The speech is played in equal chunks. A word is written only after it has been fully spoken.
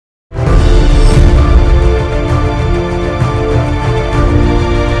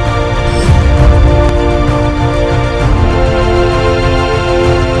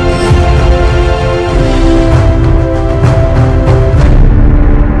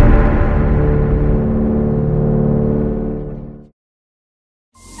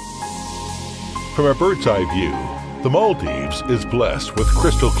From a bird's-eye view, the Maldives is blessed with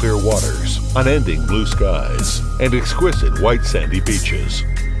crystal-clear waters, unending blue skies, and exquisite white sandy beaches.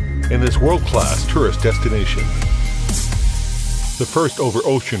 In this world-class tourist destination, the first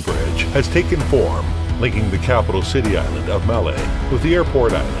over-ocean bridge has taken form, linking the capital city island of Malé with the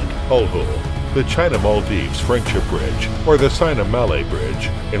airport island, Hulhumalé. The China-Maldives Friendship Bridge, or the Sinamale Bridge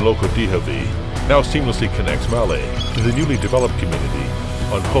in local Dihavi, now seamlessly connects Malé to the newly developed community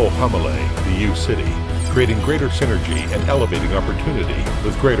on Hulhumalé, the U city, creating greater synergy and elevating opportunity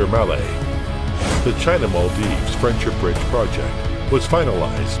with Greater Malé. The China-Maldives Friendship Bridge project was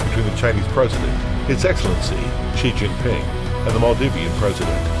finalized between the Chinese President, His Excellency Xi Jinping, and the Maldivian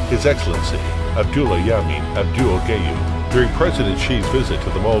President, His Excellency Abdullah Yamin Abdul Gayoom, during President Xi's visit to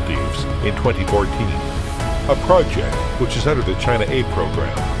the Maldives in 2014. A project which is under the China Aid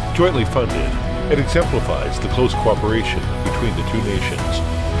Program, jointly funded, it exemplifies the close cooperation between the two nations.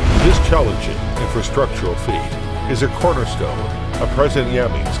 This challenging infrastructural feat is a cornerstone of President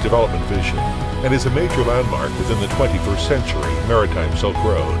Yamin's development vision and is a major landmark within the 21st century Maritime Silk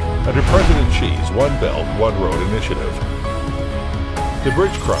Road under President Xi's One Belt, One Road initiative. The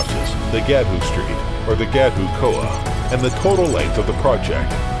bridge crosses the Gadhu Street, or the Gadhu Koa, and the total length of the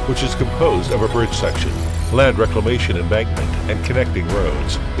project, which is composed of a bridge section, land reclamation embankment, and connecting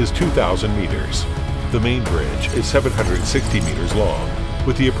roads, is 2,000 meters. The main bridge is 760 meters long,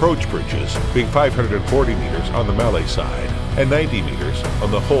 with the approach bridges being 540 meters on the Malé side and 90 meters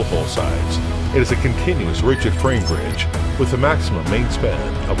on the Hulhumalé sides. It is a continuous rigid frame bridge with a maximum main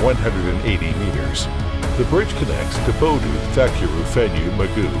span of 180 meters. The bridge connects to Bodu, Thakuru, Fenyu,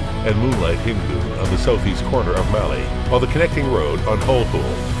 Magu, and Moonlight Hingu on the southeast corner of Malé, while the connecting road on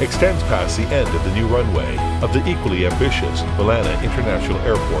Hulhumalé extends past the end of the new runway of the equally ambitious Velana International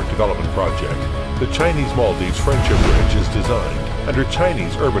Airport development project. The Chinese-Maldives Friendship Bridge is designed under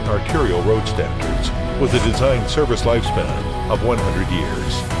Chinese urban arterial road standards with a design service lifespan of 100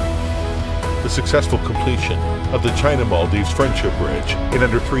 years. The successful completion of the China-Maldives Friendship Bridge in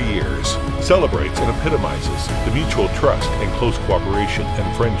under 3 years celebrates and epitomizes the mutual trust and close cooperation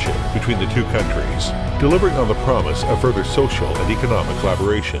and friendship between the two countries, delivering on the promise of further social and economic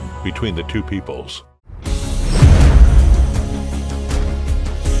collaboration between the two peoples.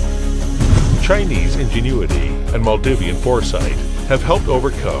 Chinese ingenuity and Maldivian foresight have helped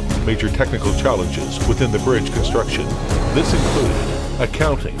overcome major technical challenges within the bridge construction. This included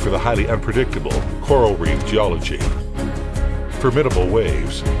accounting for the highly unpredictable coral reef geology, formidable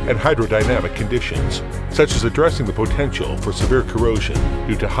waves, and hydrodynamic conditions, such as addressing the potential for severe corrosion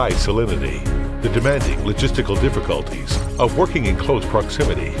due to high salinity, the demanding logistical difficulties of working in close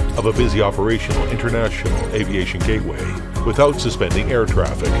proximity of a busy operational international aviation gateway without suspending air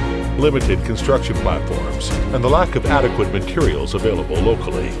traffic, limited construction platforms, and the lack of adequate materials available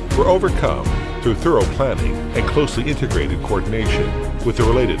locally were overcome through thorough planning and closely integrated coordination with the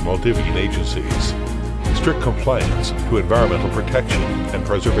related Maldivian agencies. Strict compliance to environmental protection and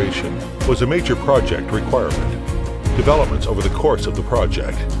preservation was a major project requirement. Developments over the course of the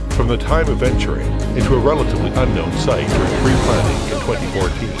project, from the time of venturing into a relatively unknown site during pre-planning in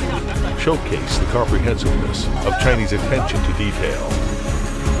 2014, showcase the comprehensiveness of Chinese attention to detail.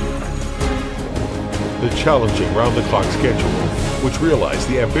 The challenging round-the-clock schedule, which realized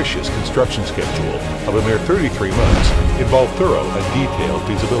the ambitious construction schedule of a mere 33 months, involved thorough and detailed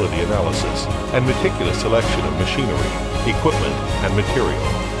feasibility analysis and meticulous selection of machinery, equipment, and material.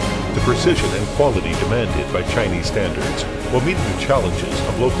 The precision and quality demanded by Chinese standards, while meeting the challenges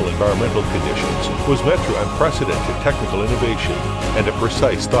of local environmental conditions, was met through unprecedented technical innovation and a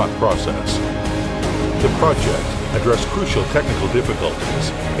precise thought process. The project addressed crucial technical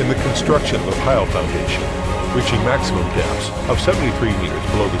difficulties in the construction of the pile foundation, reaching maximum depths of 73 meters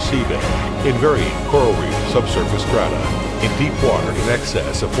below the seabed in varying coral reef subsurface strata, in deep water in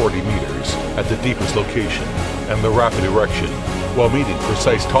excess of 40 meters at the deepest location, and the rapid erection, while meeting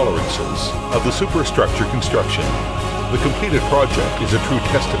precise tolerances of the superstructure construction. The completed project is a true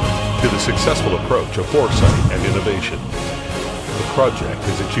testament to the successful approach of foresight and innovation. The project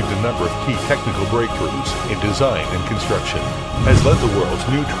has achieved a number of key technical breakthroughs in design and construction, has led the world's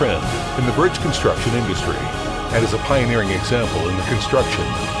new trend in the bridge construction industry, and is a pioneering example in the construction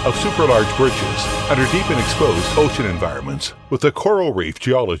of super-large bridges under deep and exposed ocean environments with a coral reef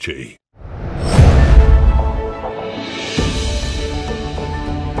geology.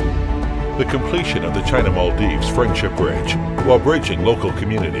 The completion of the China-Maldives Friendship Bridge, while bridging local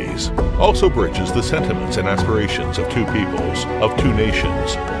communities, also bridges the sentiments and aspirations of two peoples, of two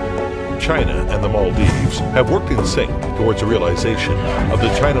nations. China and the Maldives have worked in sync towards the realization of the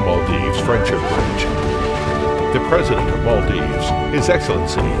China-Maldives Friendship Bridge. the President of Maldives, His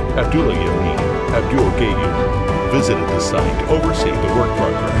Excellency Abdullah Yamin Abdul Gayoom, visited the site to oversee the work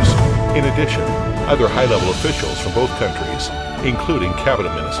progress. In addition, other high-level officials from both countries, including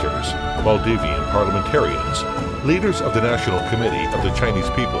cabinet ministers, Maldivian parliamentarians, leaders of the National Committee of the Chinese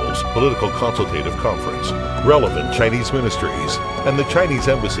People's Political Consultative Conference, relevant Chinese ministries, and the Chinese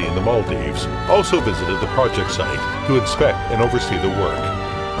Embassy in the Maldives also visited the project site to inspect and oversee the work.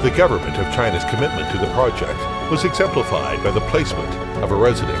 The government of China's commitment to the project was exemplified by the placement of a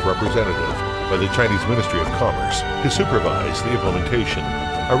resident representative by the Chinese Ministry of Commerce to supervise the implementation,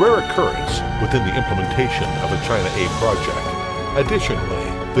 a rare occurrence within the implementation of a China A project. Additionally,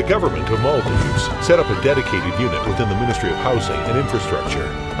 the government of Maldives set up a dedicated unit within the Ministry of Housing and Infrastructure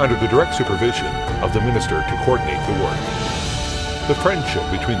under the direct supervision of the minister to coordinate the work. The friendship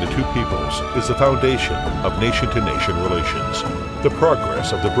between the two peoples is the foundation of nation-to-nation relations. The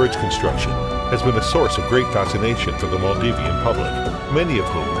progress of the bridge construction has been a source of great fascination for the Maldivian public, many of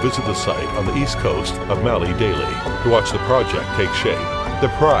whom visit the site on the east coast of Malé daily to watch the project take shape.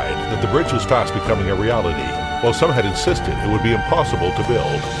 The pride that the bridge was fast becoming a reality, while some had insisted it would be impossible to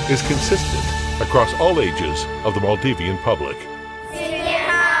build, is consistent across all ages of the Maldivian public.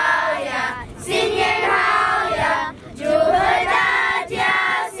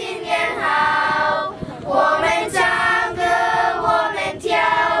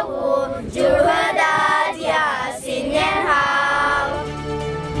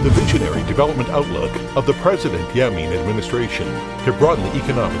 The visionary development outlook of the President Yamin administration to broaden the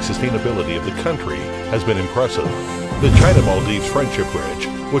economic sustainability of the country has been impressive. The China-Maldives Friendship Bridge,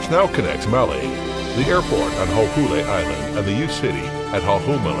 which now connects Malé, the airport on Hulhumalé Island, and the U City at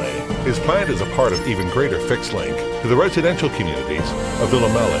Hulhumalé, is planned as a part of even greater fixed link to the residential communities of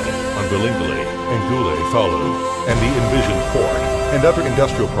Hulhumalé on Velingale and Gulay Falu, and the envisioned port and other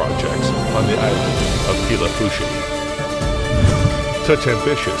industrial projects on the island of Pilafushi. Such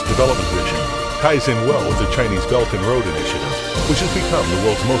ambitious development vision ties in well with the Chinese Belt and Road Initiative, which has become the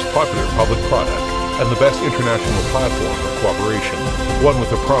world's most popular public product and the best international platform for cooperation, one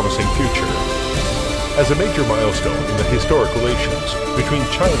with a promising future. As a major milestone in the historic relations between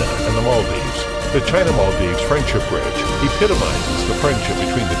China and the Maldives, the China-Maldives Friendship Bridge epitomizes the friendship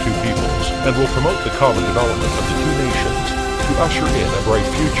between the two peoples and will promote the common development of the two nations to usher in a bright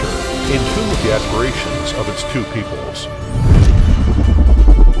future in tune with the aspirations of its two peoples.